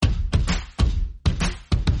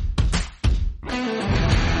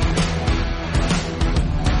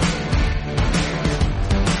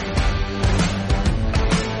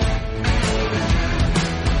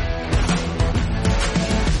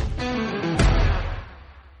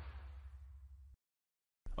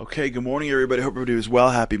Okay, good morning, everybody. Hope everybody is well.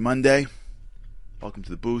 Happy Monday. Welcome to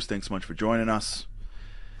the Boost. Thanks so much for joining us.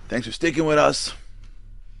 Thanks for sticking with us.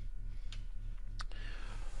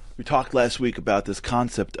 We talked last week about this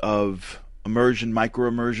concept of immersion,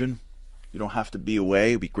 micro-immersion. You don't have to be away.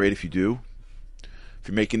 It'd be great if you do. If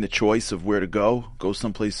you're making the choice of where to go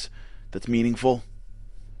someplace that's meaningful.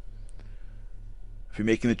 If you're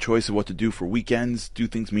making the choice of what to do for weekends, do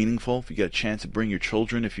things meaningful. If you get a chance to bring your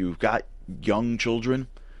children, if you've got young children,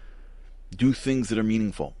 do things that are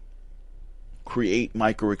meaningful. Create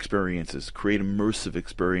micro experiences. Create immersive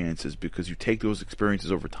experiences, because you take those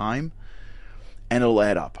experiences over time and it'll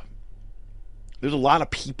add up. There's a lot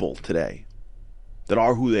of people today that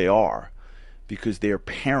are who they are because their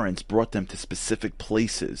parents brought them to specific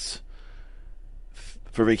places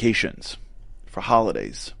for vacations, for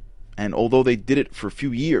holidays. And although they did it for a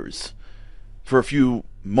few years, for a few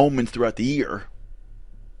moments throughout the year,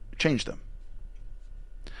 it changed them.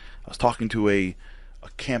 I was talking to a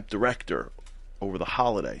camp director over the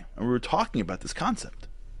holiday, and we were talking about this concept.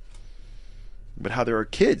 But how there are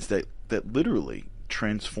kids that literally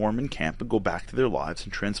transform in camp and go back to their lives,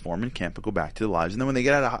 and transform in camp and go back to their lives. And then when they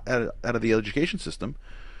get out of the education system,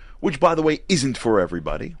 which, by the way, isn't for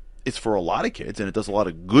everybody. It's for a lot of kids, and it does a lot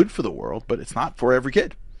of good for the world, but it's not for every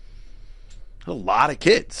kid. There's a lot of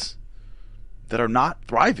kids that are not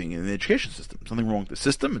thriving in the education system. Something wrong with the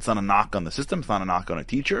system. It's not a knock on the system. It's not a knock on a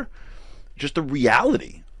teacher. Just the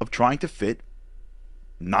reality of trying to fit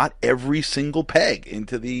not every single peg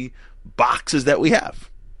into the boxes that we have.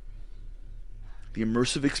 The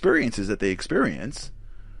immersive experiences that they experience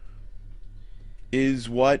is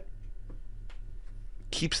what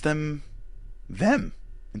keeps them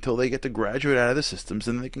until they get to graduate out of the systems,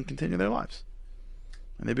 and they can continue their lives.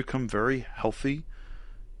 And they become very healthy,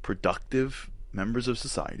 productive members of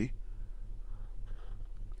society.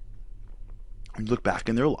 And you look back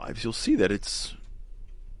in their lives, you'll see that it's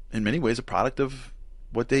in many ways a product of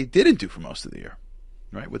what they didn't do for most of the year,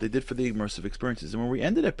 right? What they did for the immersive experiences. And where we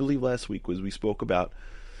ended, I believe, last week was we spoke about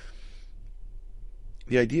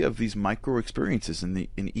the idea of these micro experiences and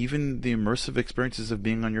even the immersive experiences of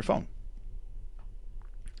being on your phone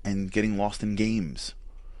and getting lost in games.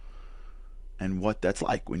 And what that's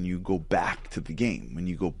like when you go back to the game, when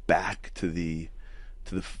you go back to the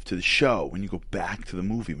show, when you go back to the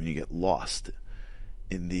movie, when you get lost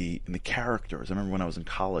in the characters. I remember when I was in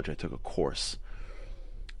college, I took a course.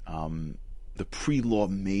 The pre-law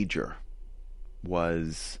major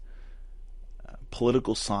was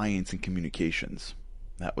political science and communications.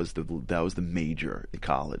 That was the major in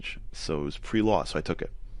college. So it was pre-law, so I took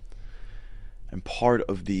it. And part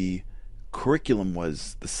of the curriculum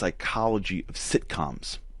was the psychology of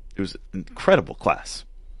sitcoms. It was an incredible class.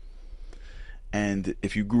 And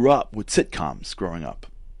if you grew up with sitcoms growing up,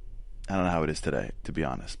 I don't know how it is today, to be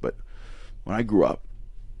honest, but when I grew up,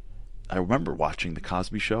 I remember watching The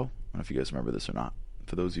Cosby Show. I don't know if you guys remember this or not.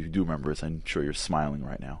 For those of you who do remember this, I'm sure you're smiling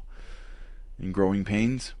right now. In Growing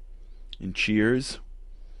Pains, in Cheers,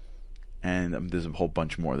 and there's a whole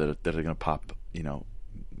bunch more that are going to pop,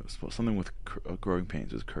 something with Growing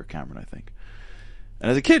Pains. It was Kirk Cameron, I think.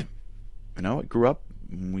 And as a kid, I grew up,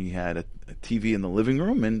 we had a TV in the living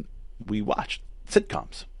room, and we watched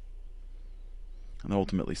sitcoms. And then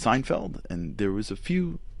ultimately Seinfeld, and there was a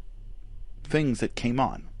few things that came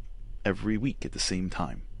on every week at the same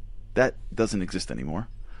time. That doesn't exist anymore.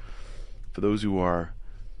 For those who are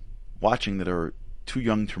watching that are too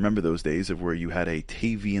young to remember those days of where you had a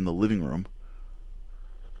TV in the living room,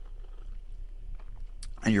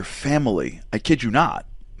 and your family, I kid you not,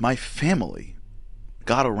 my family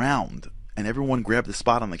got around and everyone grabbed a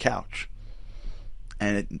spot on the couch.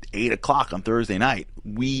 And at 8 o'clock on Thursday night,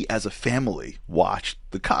 we as a family watched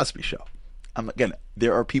The Cosby Show. Again,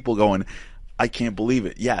 there are people going, I can't believe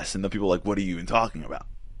it. Yes. And the people are like, what are you even talking about?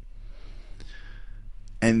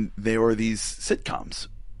 And there were these sitcoms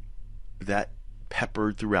that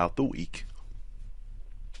peppered throughout the week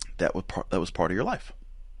that was part of your life.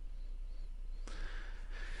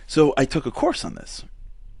 So I took a course on this,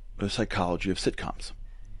 the psychology of sitcoms.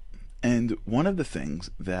 And one of the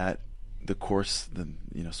things that the course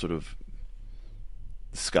sort of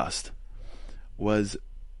discussed was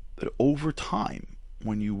that over time,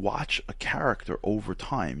 when you watch a character over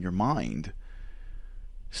time, your mind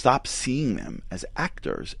stops seeing them as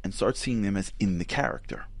actors and starts seeing them as in the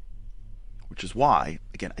character. Which is why,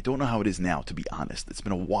 again, I don't know how it is now, to be honest. It's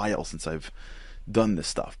been a while since I've done this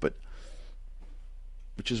stuff, but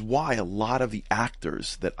which is why a lot of the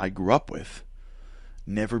actors that I grew up with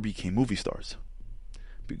never became movie stars.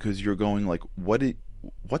 Because you're going like,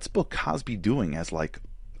 what's Bill Cosby doing as like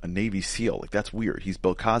a Navy SEAL. Like, that's weird. He's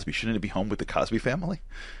Bill Cosby. Shouldn't he be home with the Cosby family?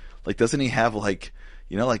 Like, doesn't he have, like,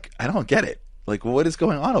 like, I don't get it. Like, what is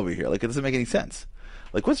going on over here? Like, it doesn't make any sense.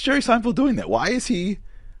 Like, what's Jerry Seinfeld doing there? Why is he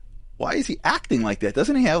acting like that?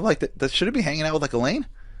 Doesn't he have, like, that should he be hanging out with, like, Elaine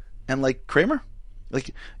and, like, Kramer?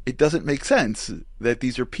 Like, it doesn't make sense that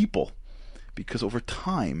these are people. Because over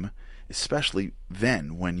time, especially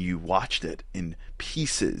then when you watched it in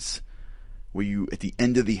pieces, where you, at the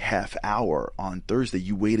end of the half hour on Thursday,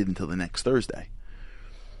 you waited until the next Thursday,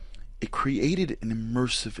 it created an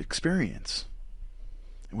immersive experience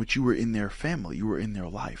in which you were in their family, you were in their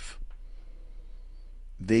life.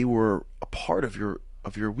 They were a part of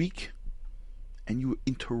your week, and you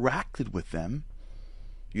interacted with them.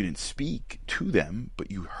 You didn't speak to them,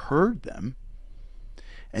 but you heard them.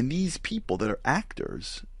 And these people that are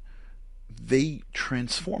actors, they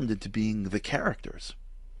transformed into being the characters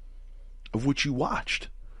of which you watched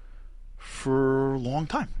for a long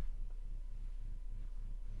time.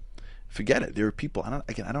 Forget it. There are people, I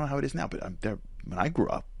don't know how it is now, but when I grew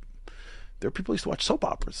up, there were people who used to watch soap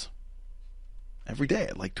operas every day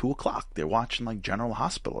at like 2 o'clock. They're watching like General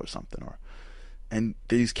Hospital or something. And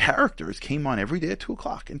these characters came on every day at 2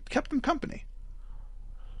 o'clock and kept them company.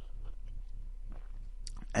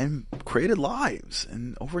 And created lives.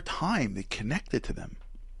 And over time, they connected to them.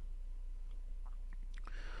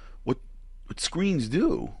 What screens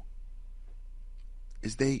do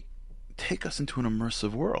is they take us into an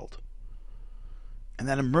immersive world. And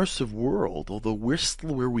that immersive world, although we're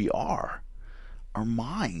still where we are, our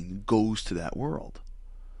mind goes to that world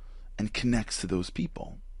and connects to those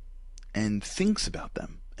people and thinks about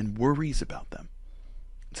them and worries about them.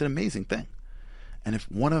 It's an amazing thing. And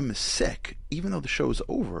if one of them is sick, even though the show is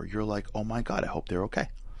over, you're like, oh my God, I hope they're okay.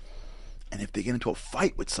 And if they get into a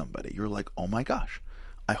fight with somebody, you're like, oh my gosh,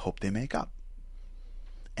 I hope they make up.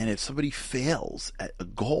 And if somebody fails at a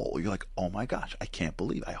goal, you're like, oh my gosh, I can't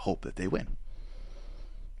believe, I hope that they win.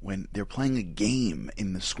 When they're playing a game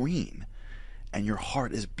in the screen and your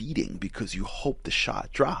heart is beating because you hope the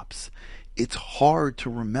shot drops, it's hard to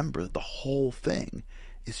remember that the whole thing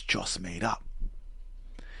is just made up.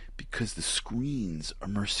 Because the screens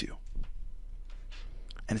immerse you.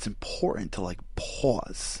 And it's important to like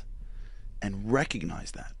pause and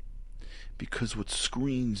recognize that. Because what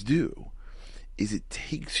screens do is it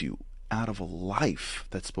takes you out of a life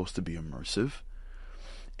that's supposed to be immersive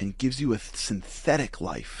and gives you a synthetic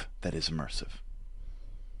life that is immersive.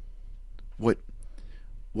 What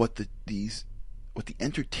the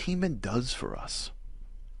entertainment does for us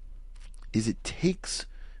is it takes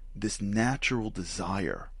this natural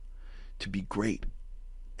desire to be great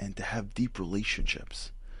and to have deep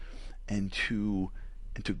relationships and to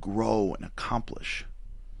grow and accomplish,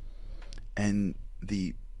 and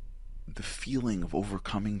the feeling of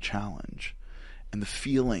overcoming challenge and the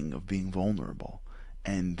feeling of being vulnerable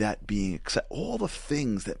and that being all the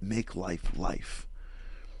things that make life,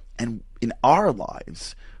 and in our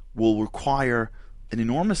lives will require an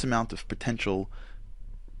enormous amount of potential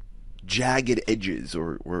jagged edges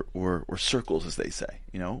or circles, as they say.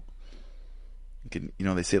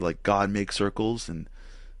 They say like God makes circles and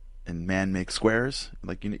man makes squares.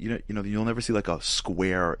 Like you'll never see like a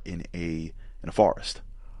square in a forest.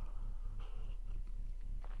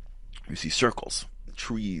 You see circles,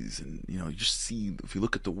 trees, and you just see, if you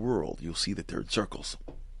look at the world, you'll see that they're in circles.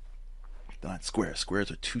 They're not squares. Squares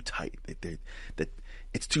are too tight.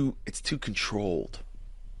 It's too controlled.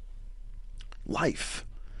 Life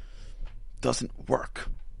doesn't work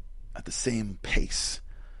at the same pace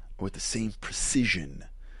or with the same precision,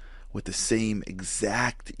 with the same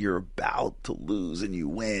exact, you're about to lose and you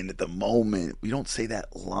win at the moment. We don't say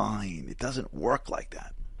that line. It doesn't work like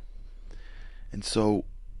that. And so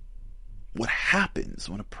what happens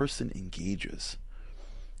when a person engages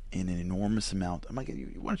in an enormous amount,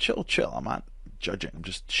 you want to chill. I'm not judging. I'm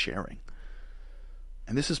just sharing.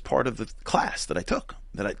 And this is part of the class that I took,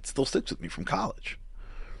 that still sticks with me from college.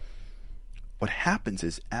 What happens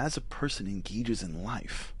is, as a person engages in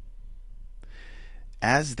life,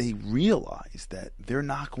 as they realize that they're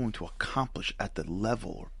not going to accomplish at the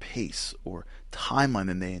level or pace or timeline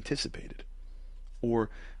than they anticipated, or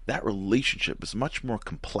that relationship is much more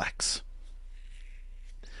complex,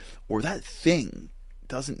 or that thing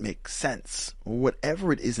doesn't make sense, or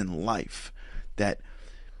whatever it is in life that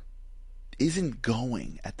isn't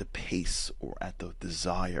going at the pace or at the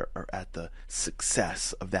desire or at the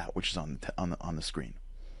success of that which is on the screen.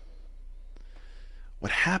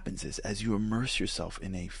 What happens is, as you immerse yourself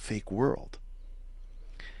in a fake world,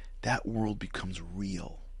 that world becomes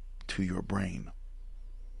real to your brain.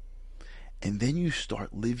 And then you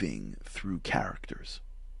start living through characters.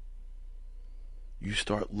 you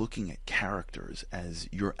start looking at characters as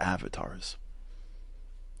your avatars.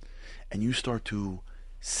 And you start to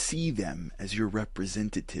see them as your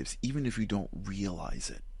representatives, even if you don't realize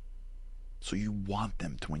it. So you want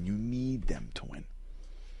them to win. You need them to win.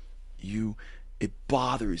 It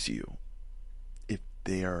bothers you if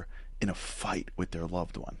they're in a fight with their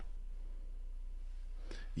loved one.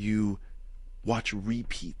 You watch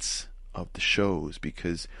repeats of the shows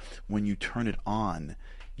because when you turn it on,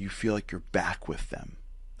 you feel like you're back with them.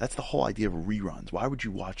 That's the whole idea of reruns. Why would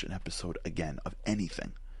you watch an episode again of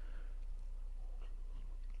anything?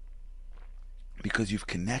 Because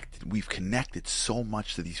we've connected so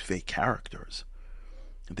much to these fake characters,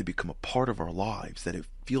 and they become a part of our lives, that it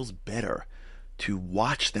feels better to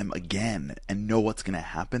watch them again and know what's going to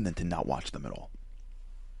happen than to not watch them at all.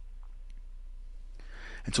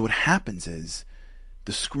 And so what happens is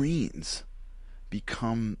the screens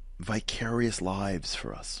become vicarious lives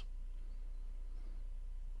for us.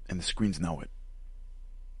 And the screens know it.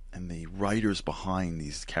 And the writers behind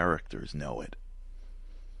these characters know it.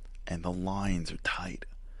 And the lines are tight.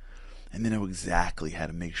 And they know exactly how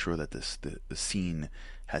to make sure that the scene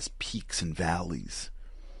has peaks and valleys.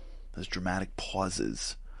 There's dramatic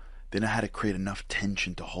pauses. They know how to create enough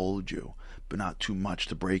tension to hold you, but not too much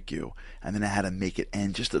to break you. And then how to make it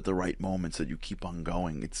end just at the right moment so that you keep on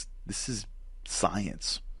going. This is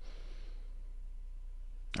science.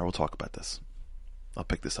 I will talk about this. I'll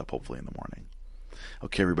pick this up hopefully in the morning.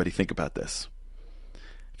 Okay, everybody, think about this.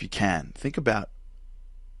 If you can, think about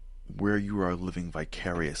where you are living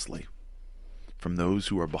vicariously from those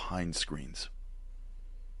who are behind screens.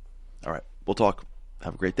 All right, we'll talk.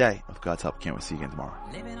 Have a great day. With God's help, can't wait to see you again tomorrow.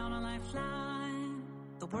 Living on a lifeline.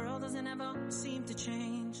 The world doesn't ever seem to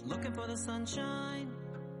change. Looking for the sunshine,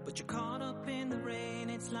 but you're caught up in the rain.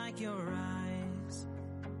 It's like your eyes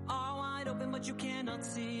are wide open, but you cannot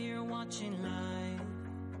see. You're watching life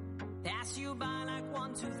pass you by like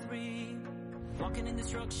 1, 2, 3. Walking in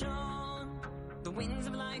destruction. The winds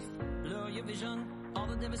of life blur your vision. All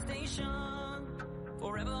the devastation.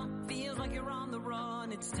 Forever feels like you're on the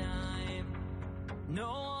run. It's time. No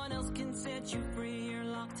one else can set you free. You're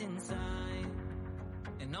locked inside,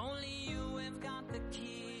 and only you have got the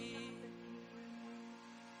key.